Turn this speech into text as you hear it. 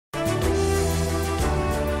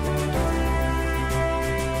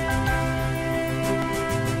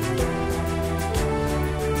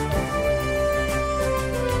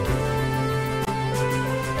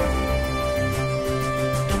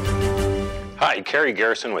Hi, Kerry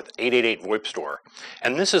Garrison with 888 VoIP Store,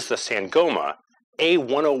 and this is the Sangoma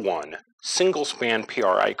A101 single-span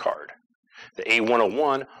PRI card. The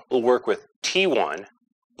A101 will work with T1,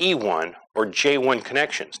 E1, or J1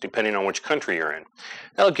 connections, depending on which country you're in.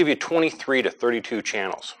 That'll give you 23 to 32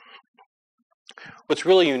 channels. What's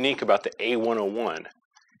really unique about the A101,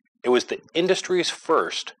 it was the industry's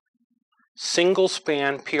first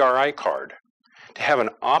single-span PRI card to have an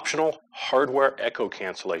optional hardware echo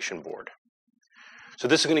cancellation board. So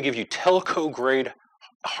this is going to give you telco-grade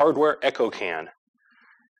hardware echo can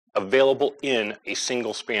available in a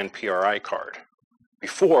single-span PRI card.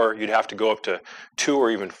 Before, you'd have to go up to 2 or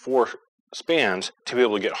even 4 spans to be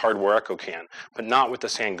able to get hardware echo can, but not with the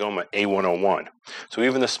Sangoma A101. So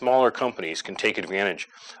even the smaller companies can take advantage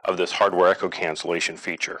of this hardware echo cancellation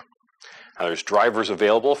feature. Now there's drivers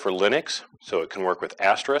available for Linux, so it can work with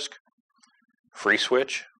Asterisk,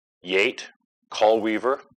 FreeSwitch, Yate,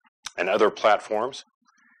 CallWeaver, and other platforms.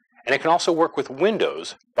 And it can also work with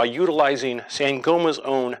Windows by utilizing Sangoma's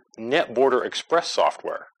own NetBorder Express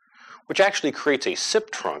software, which actually creates a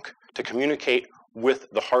SIP trunk to communicate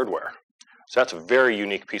with the hardware. So that's a very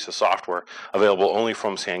unique piece of software available only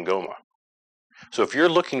from Sangoma. So if you're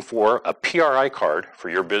looking for a PRI card for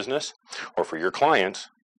your business or for your clients,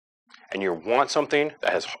 and you want something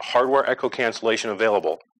that has hardware echo cancellation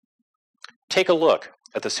available, take a look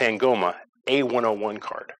at the Sangoma A101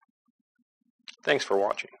 card. Thanks for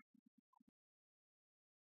watching.